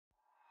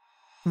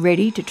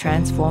Ready to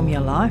transform your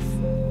life?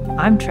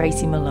 I'm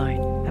Tracy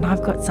Malone, and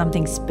I've got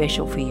something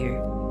special for you.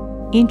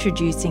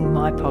 Introducing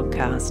my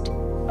podcast,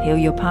 Heal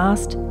Your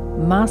Past,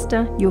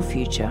 Master Your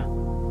Future.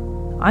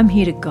 I'm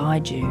here to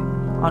guide you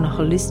on a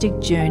holistic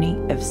journey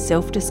of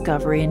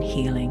self-discovery and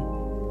healing.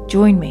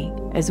 Join me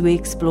as we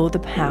explore the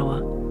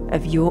power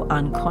of your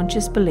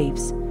unconscious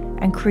beliefs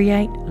and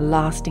create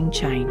lasting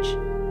change.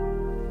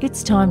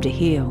 It's time to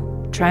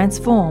heal,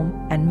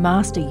 transform, and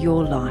master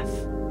your life.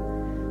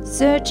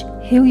 Search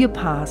Heal Your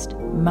Past,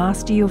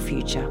 Master Your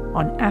Future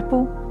on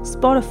Apple,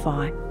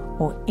 Spotify,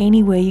 or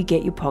anywhere you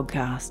get your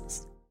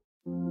podcasts.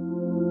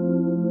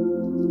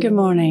 Good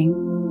morning.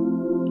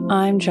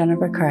 I'm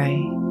Jennifer Cray,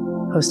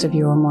 host of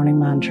Your Morning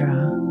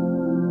Mantra.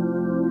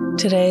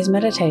 Today's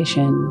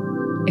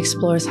meditation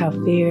explores how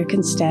fear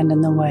can stand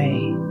in the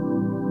way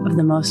of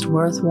the most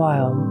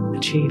worthwhile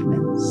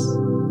achievements.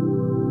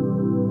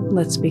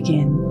 Let's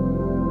begin.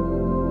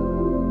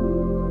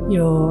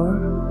 Your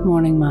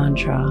morning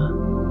mantra.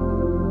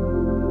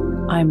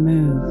 I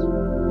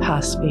move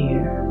past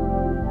fear.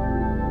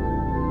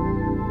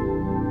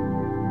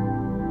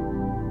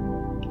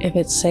 If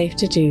it's safe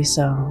to do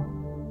so,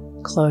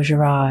 close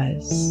your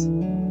eyes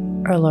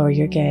or lower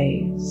your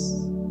gaze.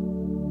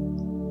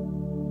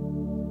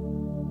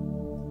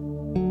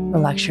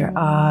 Relax your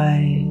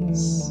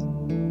eyes.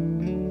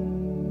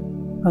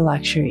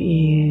 Relax your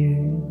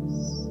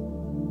ears.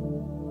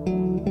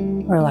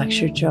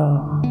 Relax your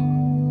jaw.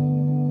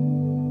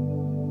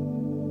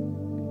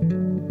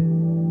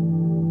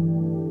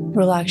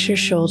 Relax your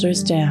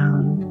shoulders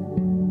down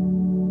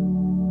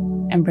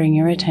and bring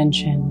your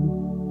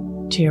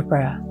attention to your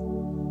breath.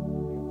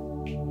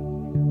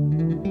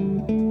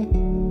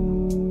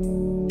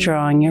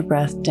 Drawing your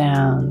breath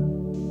down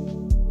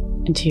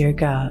into your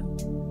gut.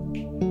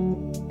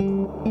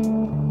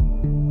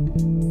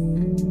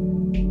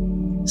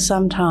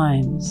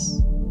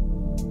 Sometimes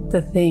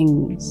the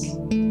things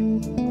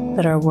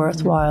that are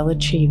worthwhile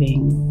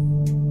achieving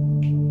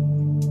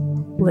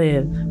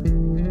live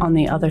on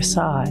the other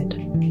side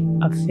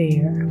of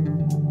fear.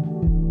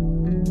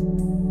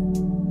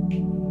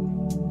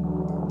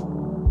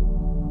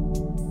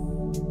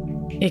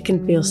 It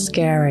can feel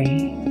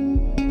scary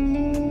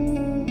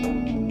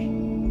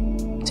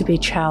to be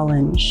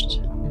challenged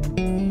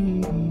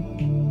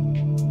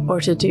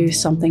or to do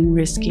something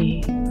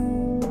risky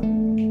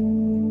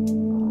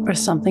or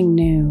something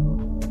new.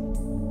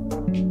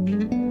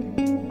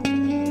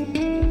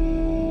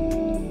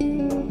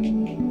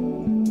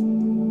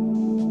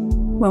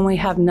 When we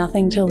have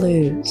nothing to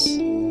lose,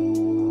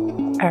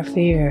 our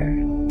fear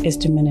is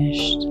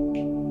diminished.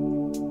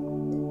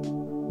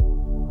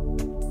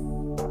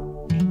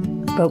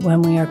 But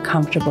when we are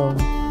comfortable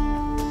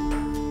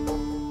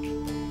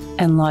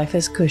and life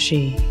is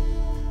cushy,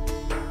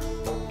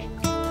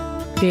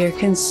 fear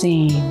can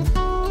seem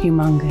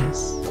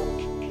humongous.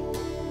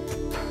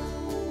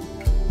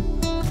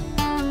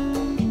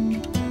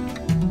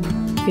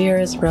 Fear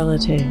is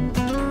relative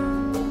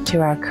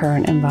to our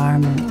current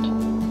environment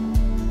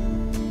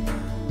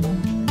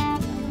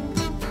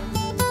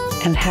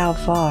and how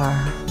far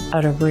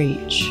out of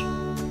reach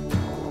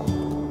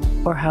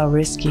or how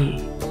risky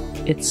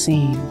it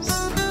seems.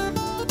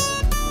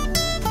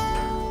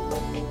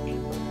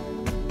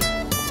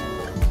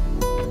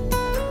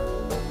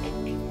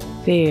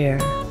 Fear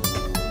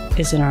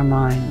is in our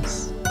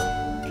minds,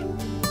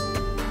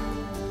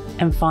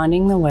 and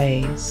finding the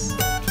ways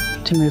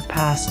to move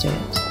past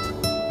it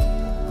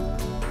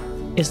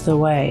is the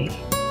way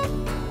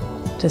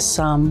to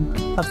some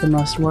of the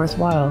most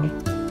worthwhile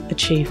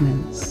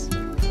achievements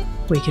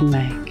we can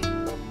make.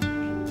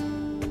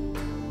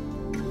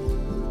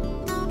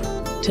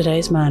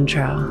 Today's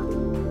mantra,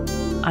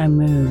 I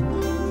move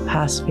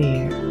past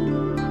fear.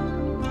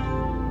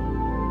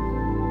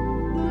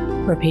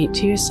 Repeat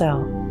to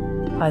yourself,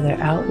 either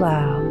out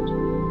loud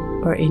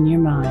or in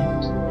your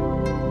mind,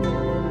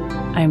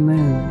 I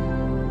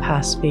move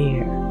past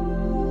fear.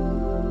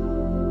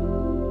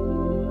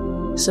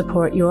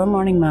 Support Your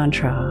Morning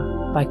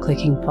Mantra by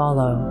clicking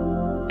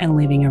follow and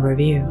leaving a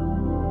review.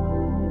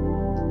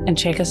 And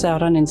check us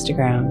out on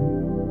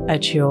Instagram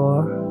at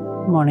Your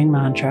Morning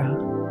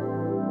Mantra.